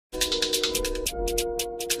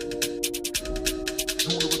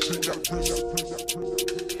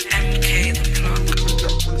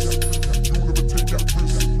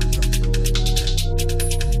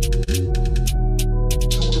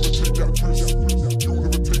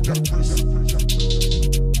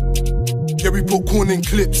we put corn in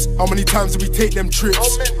clips. How many times did we take them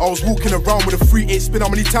trips? I was walking around with a 3-8 spin. How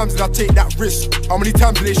many times did I take that risk? How many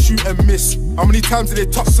times did they shoot and miss? How many times did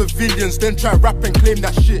they touch civilians, then try rap and claim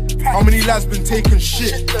that shit? How many lads been taking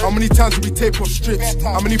shit? How many times did we tape off strips?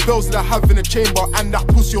 How many bells did I have in the chamber and that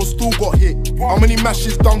pussy on still got hit? How many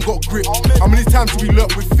mashes done got grip? How many times did we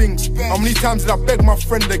lurk with things? How many times did I beg my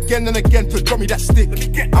friend again and again to drop me that stick?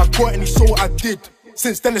 I got it and he saw what I did.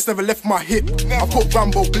 Since then it's never left my hip. I put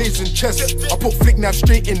Rambo blades in chest. I put flick knife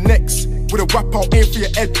straight in necks. With a wrap I'll aim for your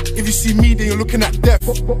head. If you see me then you're looking at death.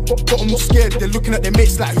 Got them all scared, they're looking at their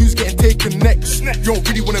mates like who's getting taken next. You don't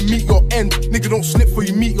really wanna meet your end. Nigga don't slip before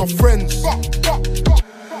you meet your friends.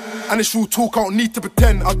 And it's real talk, I don't need to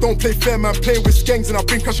pretend. I don't play fair man, play with skanks. And I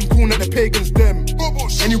bring cash and corn at the pagans them.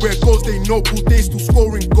 Anywhere it goes they know, all day still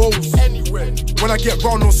scoring goals. When I get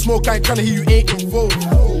round on smoke I ain't tryna hear you ain't involved.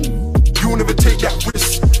 You will never take that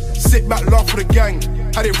risk. Sit back, laugh for the gang.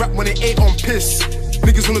 How they rap when they ain't on piss.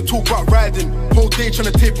 Niggas wanna talk about riding. Whole day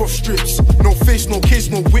tryna tape off strips. No face, no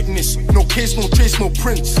case, no witness. No case, no trace, no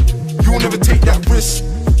prints. You will never take that risk.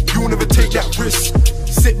 You will never take that risk.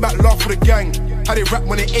 Sit back, laugh for the gang. How they rap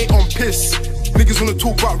when they ain't on piss. Niggas wanna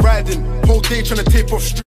talk about riding. Whole day tryna tape off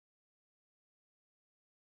strips.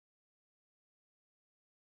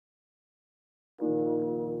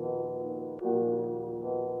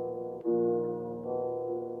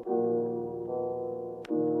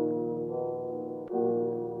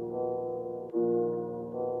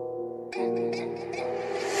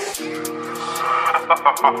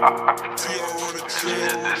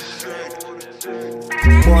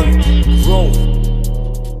 One, roll.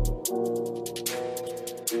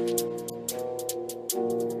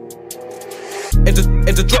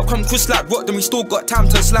 If the drop come crisp like rock, then we still got time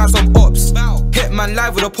to slice some ops. Hitman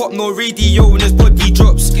live with a pop, no radio when his body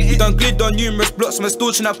drops. We done glid on numerous blocks, my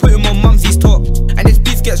still tryna put him on mumsy's top. And this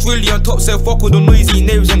beef gets really on top, so fuck all the noisy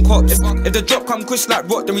neighbors and cops. If the drop come crisp like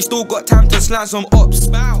rock, then we still got time to slice some ops.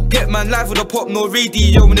 Hitman live with a pop, no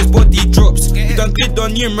radio when his body drops. We done glid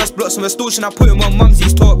on numerous blocks, my still tryna put him on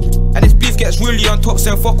mumsy's top. And this beef gets really on top,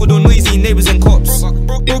 so fuck all the noisy neighbors and cops.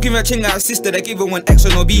 Don't give me a ching like a sister, they give her one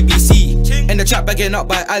extra no BBC. In the trap bagging up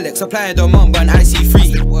by Alex, applying the mum and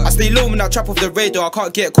IC3. I stay low when I trap off the radar, I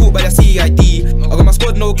can't get caught by the CID. I got my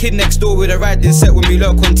squad, no kid next door with a riding set when we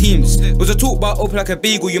lurk on teams. Was a talk about open like a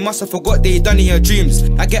bagel, you must have forgot they done in your dreams.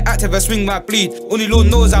 I get active, I swing my bleed, only Lord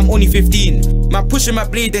knows I'm only 15. Man pushing my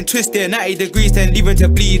blade then twist it 90 degrees then leaving to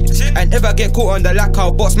bleed. And if I get caught on the lack,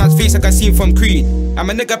 I'll box man's face like I seen from Creed. I'm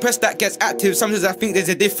a nigga press that gets active, sometimes I think there's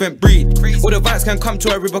a different breed. All the vibes can come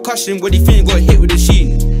to a repercussion when you think got hit with a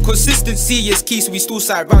sheen. Consistency is key, so we still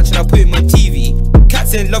side round and I put him on TV.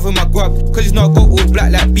 Cats in love with my grub, cause he's not got all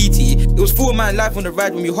black like BT. It was 4-man life on the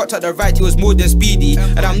ride, when we hopped out the ride, he was more than speedy.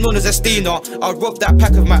 And I'm known as a stainer, I'll rob that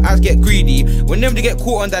pack if my eyes get greedy. Whenever they get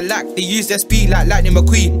caught on the lack, they use their speed like Lightning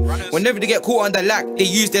McQueen. Whenever they get caught on the lack, they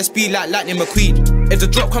use their speed like Lightning McQueen. If the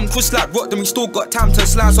drop come crisp like rock, then we still got time to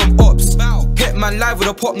slice some ops. Hitman live with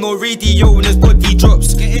a pop, no radio when his body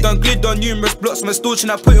drops. We done glid on numerous blocks, my still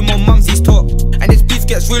tryna put him on mumsy's top. And this beef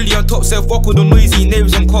gets really on top, so fuck all the noisy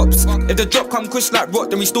neighbors and cops. If the drop come crisp like rock,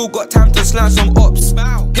 then we still got time to slice some ops.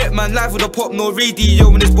 Hitman live with a pop, no radio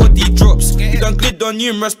when his body drops. We done glid on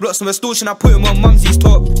numerous blocks, my still tryna put him on mumsy's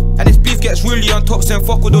top. And this beef gets really on top, so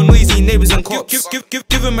fuck all the noisy neighbors and cops.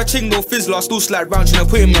 Give him a ching, no fizzler, still slide round tryna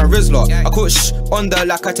put him on Rizzler. I caught shh on the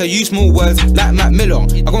like I tell you small words like Matt Miller.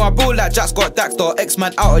 I got my bro like Jack's got Daxter,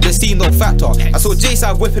 X-Man out of the scene, no factor. I saw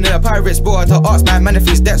J-Side whipping in a Pirates board to ask my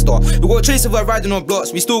manifest Dexter. We got a trace of her riding on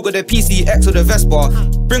blocks, we still got the PCX or the Vespa.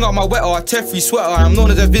 Bring out my wetter, Tefri sweater, I'm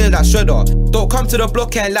known as a villain like Shredder. Don't come to the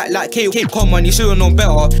block and like Cape Common, you should've known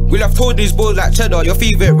better. We left told these boys like Cheddar, your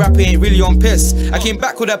favourite rapper ain't really on piss. I came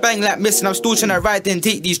back with a bang like Miss and I'm still tryna ride and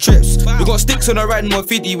take these trips. We got sticks on the ride more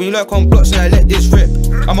 50 when you lurk on blocks and I let this rip.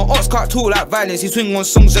 I'm an ox can't talk like violence, he swing on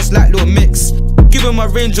songs just like Lil Mix. Give him a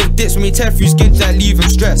range of dips when we tear through skins and leave him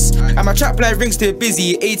stressed. And my trap line rings still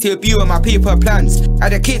busy, A to B on my paper plans.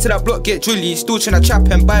 Add a K to that block, get drilly, still tryna trap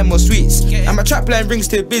and buy more sweets. And my trap line rings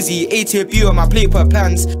still busy, A to B on my paper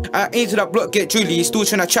plans. I A to that block, get drilly, still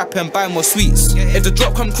tryna trap and buy more sweets. If the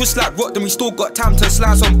drop come crisp like rock, then we still got time to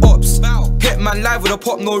slice some ops. Hitman live with a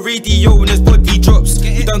pop, no radio when his body drops.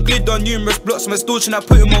 He done glid on numerous blocks, my still tryna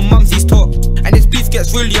put him on mumsy's top. And this beef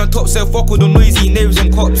gets really on top, so fuck all the noisy neighbors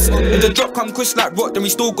and cops. If the drop come crisp like rock, then we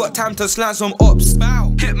still got time to slice some ops.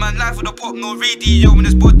 Hitman live with a pop, no radio when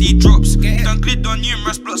his body drops. He done glid on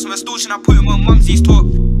numerous blocks, my still tryna put him on mumsy's top.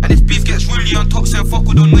 And this beef gets really on top, so fuck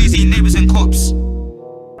all the noisy neighbors and cops.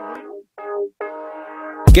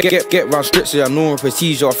 Get round strips, yeah, normal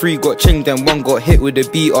procedure. 3 got chinged and 1 got hit with the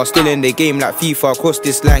beater. Still in the game like FIFA, across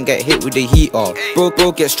this line get hit with the heater.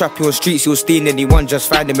 Bro get strappy on streets, he'll steal anyone, just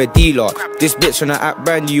find him a dealer. This bitch on the app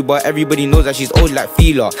brand new, but everybody knows that she's old like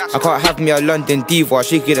Fila. I can't have me a London diva,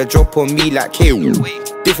 she get a drop on me like K.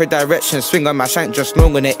 Different directions, swing on my shank, just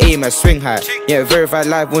long on the aim and swing high. Yeah, verified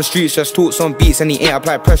live on streets, just talks on beats and he ain't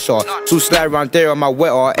apply pressure. So slide around there on my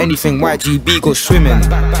wetter, anything YGB go swimming.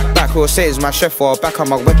 Back row says my chef or back on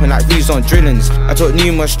my weapon like Reeves on drillings. I took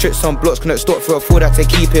numerous trips on blocks, couldn't stop for a fool that to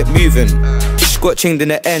keep it moving. Just got chinged in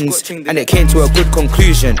the ends, and it came to a good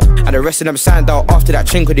conclusion. And the rest of them signed out after that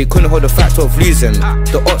ching, cause they couldn't hold the fact of losing.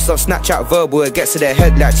 The odds of Snapchat verbal, it gets to their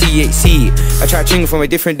head like THC. I tried ching from a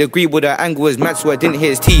different degree, but the angle was mad, so I didn't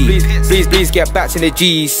hear his T. Please get back to the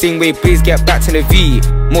G, sing way, please get back to the V.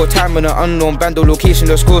 More time on an unknown bando location,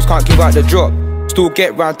 the scores can't give out the drop. Still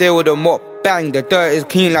get round there with a mop, bang, the dirt is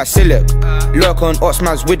clean like Silic. Lurk on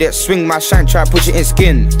Oxman's with it, swing my shank, try push it in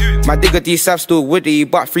skin. My digger D-Sav still woody,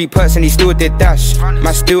 but 3 perks and he still did dash.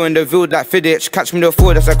 My still in the field like Fiddich, catch me the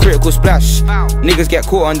 4, that's a critical splash. Niggas get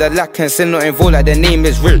caught on the lack and still not involved like their name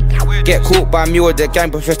is Rick. Get caught by me or the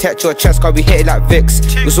gang, but protect your chest cause we hit it like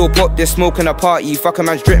Vicks. We saw pop this smoke in a party, fuck a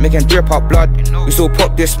man's drip, make him drip up blood. We saw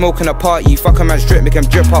pop this smoke in a party, fuck a man's drip, make him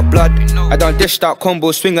drip up blood. I done dished out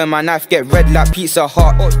combo, swing on my knife, get red like Pizza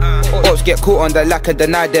Hut. Ops get caught on the lack and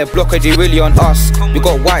deny their blocker, they really on us. We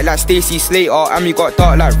got white like Stacey Slater, and we got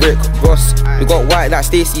dark like Rick Ross. We got white like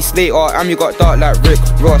Stacey Slater, and we got dark like Rick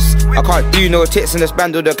Ross. I can't do no tits in this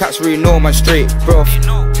band, or the cats really know man straight, bro.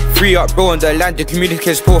 Free up bro on the land, the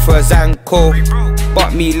communicates poor for a Zanko.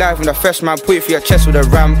 But me live in the fresh man, put it for your chest with a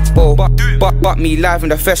Rambo. But me live in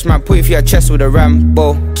the fresh man, put it for your chest with a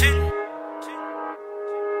Rambo.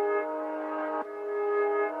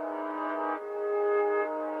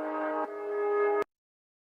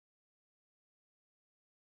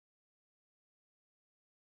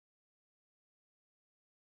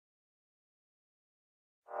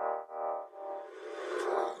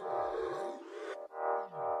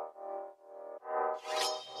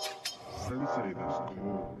 Let me say that's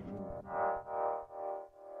cool.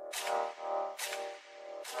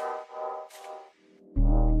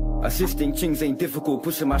 Assisting chings ain't difficult,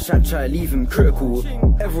 pushing my shot, try to leave him critical.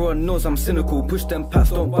 Everyone knows I'm cynical, push them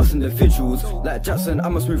past, don't bust individuals. Like Jackson,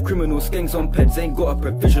 I'm a smooth criminal, skanks on peds, ain't got a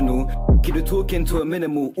provisional. Keep the talking to a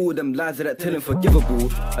minimal, all them lies that tell him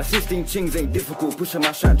forgivable. Assisting chings ain't difficult, pushing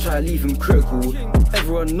my shot, try to leave him critical.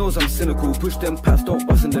 Everyone knows I'm cynical, push them past, don't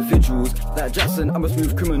bust individuals. Like Jackson, I'm a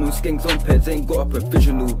smooth criminal, skanks on peds, ain't got a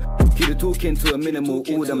provisional. Keep the talking to a minimal,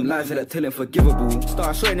 all them lies that tell him forgivable.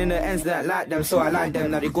 Start showing in the ends that like them, so I like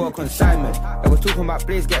them, now they got a consignment. I was talking about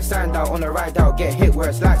Blaze get signed out on a ride out, get hit where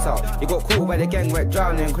it's lights out. They got caught by the gang, wet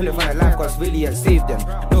drowning, couldn't find a life cause Willie had saved them.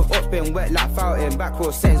 No ops been wet like fountain, back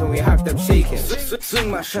row settings when we have them shaking.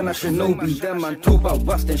 Swing my shana shinobi, them man talk about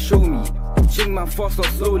bust and show me. Ching man fast or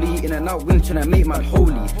slowly, in and out wind tryna make man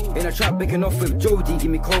holy. In a trap breaking off with Jody,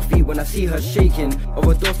 give me coffee when I see her shaking.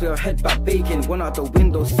 Overdose with her head back baking, one out the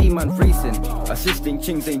window, see man racing. Assisting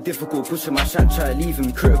chings ain't difficult, pushing my shot, try to leave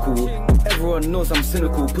him critical. Everyone knows I'm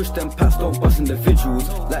cynical, push them past, don't bust individuals.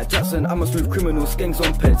 Like Jackson, I'm a smooth criminal, skanks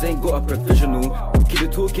on peds, ain't got a provisional. Keep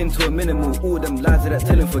it talking to a minimal, all them lies that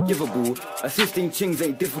tell him forgivable. Assisting chings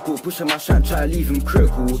ain't difficult, pushing my shot, try to leave him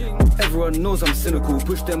critical. Everyone knows I'm cynical,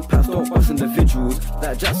 push them past, don't bust individuals.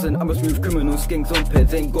 Like Jackson, I'm a smooth criminal, skanks on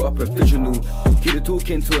peds, ain't got a provisional. Keep it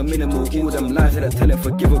talking to a minimal, all them lies that tell him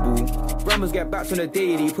forgivable. Rummers get back on the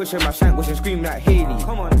daily, pushing my shank, watching scream like Haley.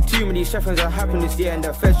 Come on, too many chefs that happened this year, and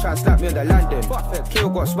the feds try to slap me on the landing. Kill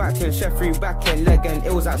got swacked in chef free back and leg, and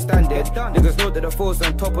it was outstanding. Niggas know that the foes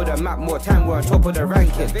on top of the map, more time we're on top of the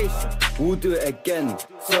ranking. We'll do it again.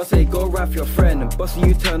 So I say go rap your friend. Busting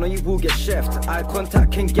you turn or you will get chefed. Eye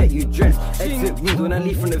contact can get you drenched. Exit wound when I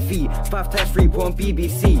leave from the V. 5 times 3 on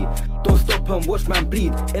BBC. Don't stop and watch man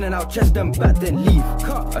bleed. In and out chest and back then leave.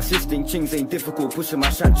 Assisting chings ain't difficult. Pushing my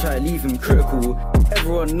shot, try to leave him critical.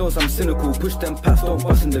 Everyone knows I'm cynical. Push them past, don't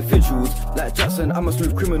bust individuals. Like Jackson, I'm a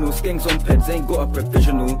smooth criminal. Skanks on peds, ain't got a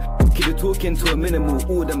provisional. Keep it talking to a minimal.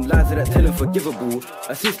 All them lies that tell him forgivable.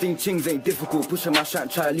 Assisting chings ain't difficult. Pushing my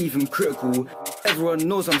shot, try to leave him critical. Everyone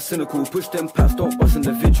knows I'm cynical. Push them past, don't bust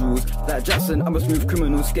individuals. Like Jackson, I'm a smooth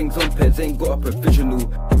criminal. Skanks on peds, ain't got a provisional.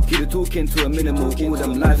 Keep it talking to a minimal. All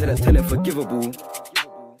them lies that tell him forgivable.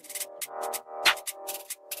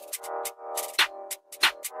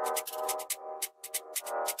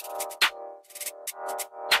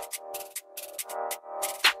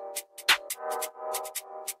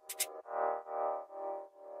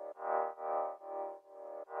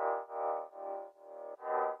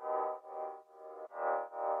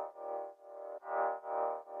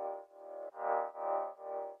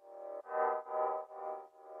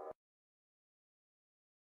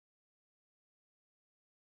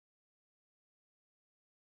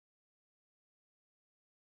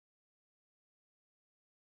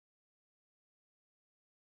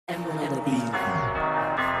 Emerald on the beat.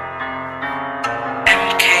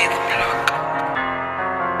 MK the plug.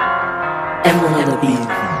 Emerald on the beat.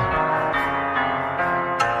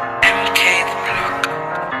 MK the plug.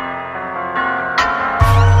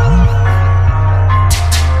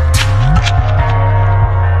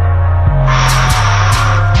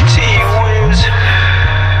 T-Wiz.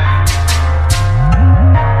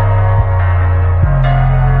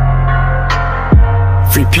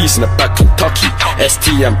 Three piece in the back Kentucky.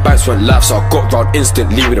 ST and Banks went live, so I got round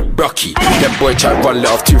instantly with a Rocky. That boy tried run,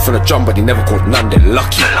 let off two from the drum, but he never called none, they're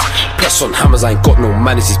lucky. Press on hammers, I ain't got no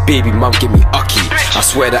manners, his baby mum give me ucky. I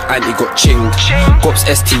swear that auntie got chinged. Gops,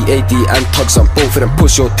 STAD and Tugs, I'm both of them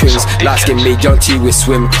push your twins. Last game made young T with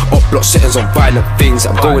swim. Up block settings on violent things.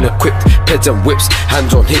 I'm going equipped, peds and whips,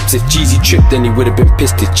 hands on hips. If Jeezy tripped, then he would've been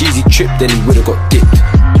pissed. If Jeezy tripped, then he would've got dipped.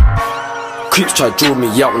 Creeps tried to draw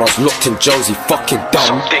me out when I was locked in jails, he fucking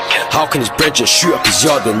dumb. How can his brethren shoot up his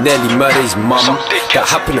yard and nearly murder his mum? That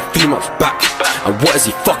happened a few months back, and what has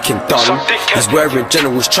he fucking done? He's wearing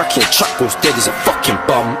General's tracky and track goes dead, he's a fucking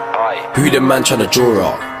bum. Who the man tryna draw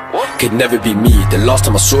out? Could never be me. The last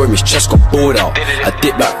time I saw him his chest got bored out. I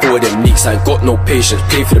dip like four of them neeks, I ain't got no patience.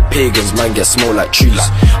 Play for the pagans, man get small like trees.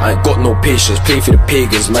 I ain't got no patience, play for the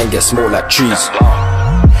pagans, man get small like trees.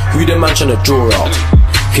 Who the man tryna draw out?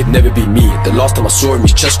 Could never be me. The last time I saw him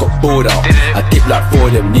his chest got bored out. I dip like four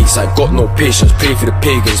of them neeks, I ain't got no patience. Play for the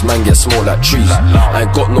pagans, man get small like trees. I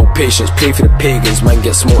ain't got no patience, play for the pagans, man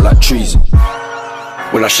get small like trees.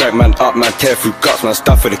 When I shag man up, man tear through guts, man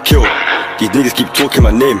stand for the kill. These niggas keep talking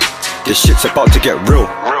my name, this shit's about to get real.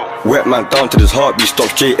 Wet man down to this heartbeat, stop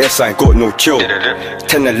JS, I ain't got no chill.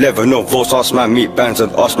 10-11, no votes, us man meet bands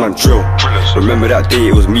and us man drill. Remember that day,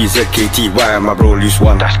 it was me, ZKTY and my bro loose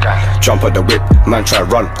one. Jump at the whip, man try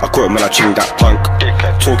run, I caught him when I chinged that punk.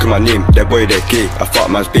 Talking my name, that boy they're gay, I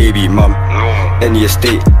fuck man's baby mum. Any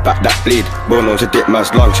estate, back that blade, bone on to dip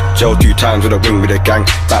man's lungs. Jail 2 times with a wing with a gang,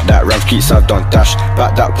 back that Rams Keats I've done dash.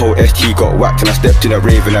 Back that pole ST got whacked and I stepped in a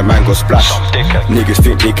rave and a man got splashed. Niggas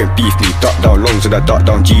think they can beef me, duck down longs and I duck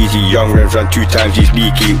down Jeezy. Young Rams ran 2 times, he's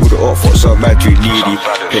leaky. All the hot fots are man too needy.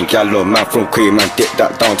 Pink yellow man from Quay, man dip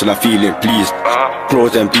that down till I'm feeling pleased.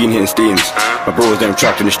 Bros them been hitting stains, my bros them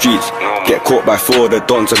trapped in the streets. Get caught by 4 of the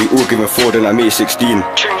dons, and we all giving 4 then I made 16.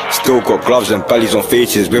 Still got gloves and bellies on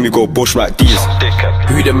faces when we go bush like these.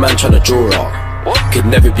 Who the man tryna draw out? Could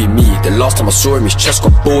never be me. The last time I saw him his chest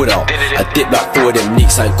got bored out. I dip like 4 of them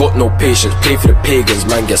neeks, I ain't got no patience. Play for the pagans,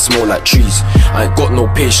 man get small like trees. I ain't got no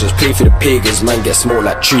patience, play for the pagans, man get small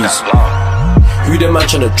like trees. Who the man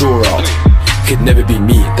tryna draw out? Could never be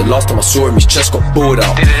me. The last time I saw him his chest got bored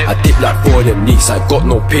out. I dip like 4 of them neeks, I ain't got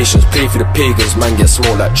no patience. Play for the pagans, man get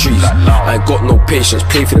small like trees. I ain't got no patience,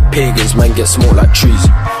 play for the pagans, man get small like trees.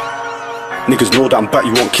 Niggas know that I'm back,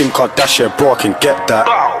 you want Kim Kardashian, bro, I can get that.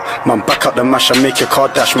 Man, back up the mash and make your car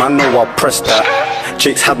dash, man, know I'll press that.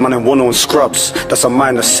 Jake's had man in 1 on scrubs, that's a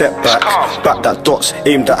minor setback. Back that dots,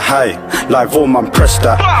 aimed at high, live on man, press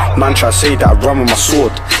that. Man try to say that I run with my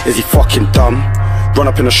sword, is he fucking dumb? Run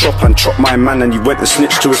up in the shop and chop my man and he went and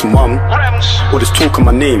snitched to his mum. All this talk on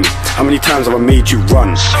my name, how many times have I made you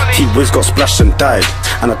run? T-Wiz got splashed and died,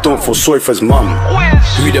 and I don't feel sorry for his mum.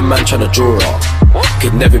 Who the man tryna draw out?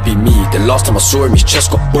 Could never be me. The last time I saw him his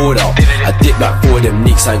chest got bored out. I dip like 4 of them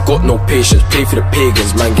neeks, I ain't got no patience. Play for the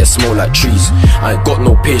pagans, man get small like trees. I ain't got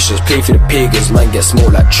no patience, play for the pagans, man get small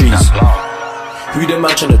like trees. Who the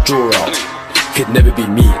man tryna draw out? Could never be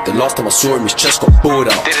me. The last time I saw him his chest got bored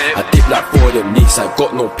out. I dip like 4 of them neeks, I ain't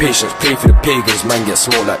got no patience. Play for the pagans, man get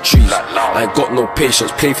small like trees. I ain't got no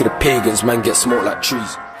patience, play for the pagans, man get small like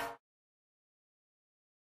trees.